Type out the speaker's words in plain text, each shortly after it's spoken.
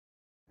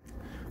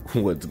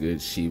What's good,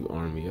 Shiba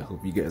Army? I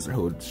hope you guys are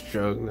holding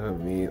strong. Know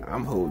what I mean,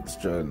 I'm holding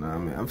strong. Know what I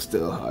mean, I'm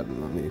still hot.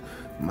 Know what I mean,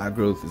 my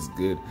growth is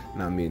good. Know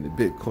what I mean, the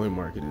Bitcoin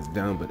market is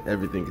down, but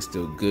everything is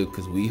still good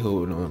because we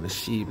holding on to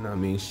sheep. Know what I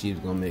mean,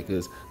 sheep's gonna make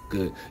us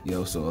good,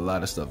 yo. So a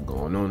lot of stuff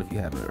going on. If you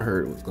haven't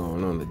heard what's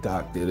going on, the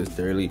doc did us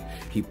thoroughly.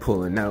 He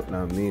pulling out.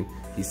 Know what I mean,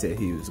 he said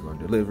he was gonna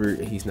deliver,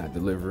 and he's not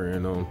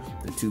delivering on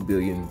the 2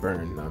 billion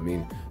burn. Know what I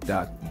mean,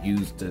 doc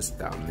used this.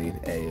 Know what I mean,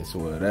 hey, it's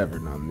whatever.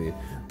 Know what I mean,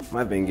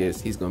 my thing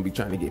is he's gonna be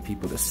trying to get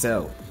people to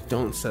sell.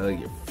 Don't sell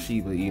your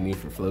Shiba Inu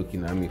for Floki.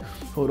 You know what I mean?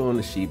 Hold on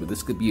to Shiba.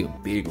 This could be a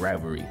big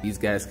rivalry. These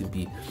guys could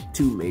be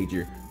two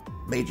major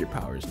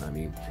powers. You know what I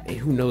mean? And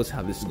who knows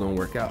how this is gonna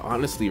work out?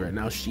 Honestly, right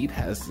now, Sheep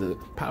has the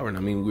power. And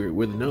I mean,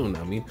 we're the known.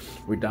 I mean,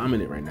 we're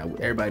dominant right now.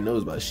 Everybody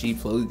knows about Sheep.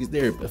 Floki's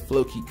there, but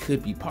Floki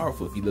could be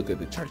powerful if you look at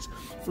the charts.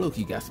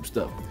 Floki got some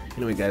stuff.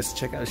 Anyway, guys,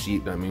 check out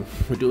Sheep. I mean,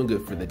 we're doing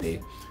good for the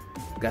day.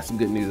 Got some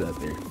good news out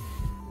there.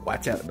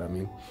 Watch out. I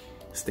mean,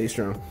 stay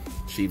strong.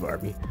 Shiba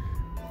Army.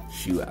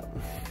 Shoot out.